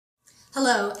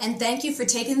Hello, and thank you for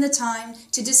taking the time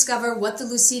to discover what the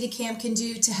LucidaCam can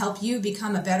do to help you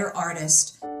become a better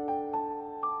artist.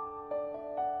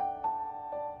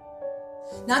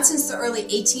 Not since the early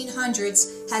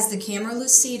 1800s has the camera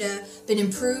Lucida been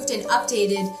improved and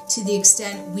updated to the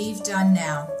extent we've done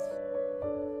now.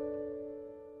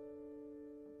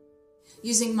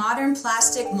 Using modern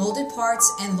plastic molded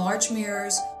parts and large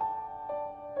mirrors,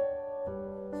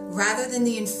 rather than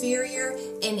the inferior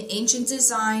and ancient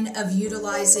design of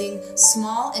utilizing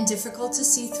small and difficult to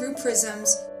see through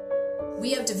prisms,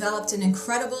 we have developed an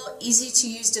incredible,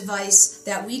 easy-to-use device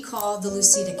that we call the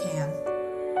LucidaCam.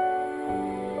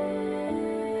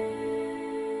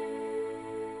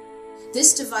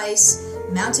 This device,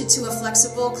 mounted to a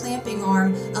flexible clamping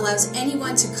arm, allows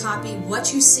anyone to copy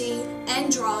what you see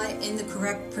and draw it in the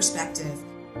correct perspective.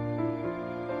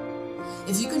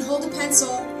 If you can hold a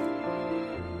pencil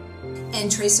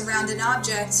and trace around an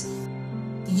object,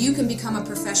 you can become a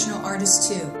professional artist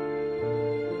too.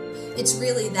 It's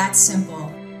really that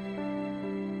simple.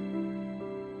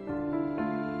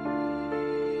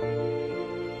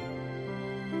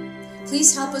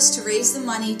 Please help us to raise the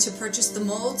money to purchase the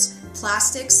molds,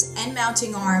 plastics, and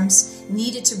mounting arms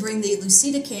needed to bring the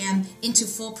LucidaCam into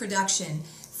full production.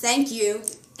 Thank you,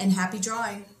 and happy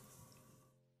drawing!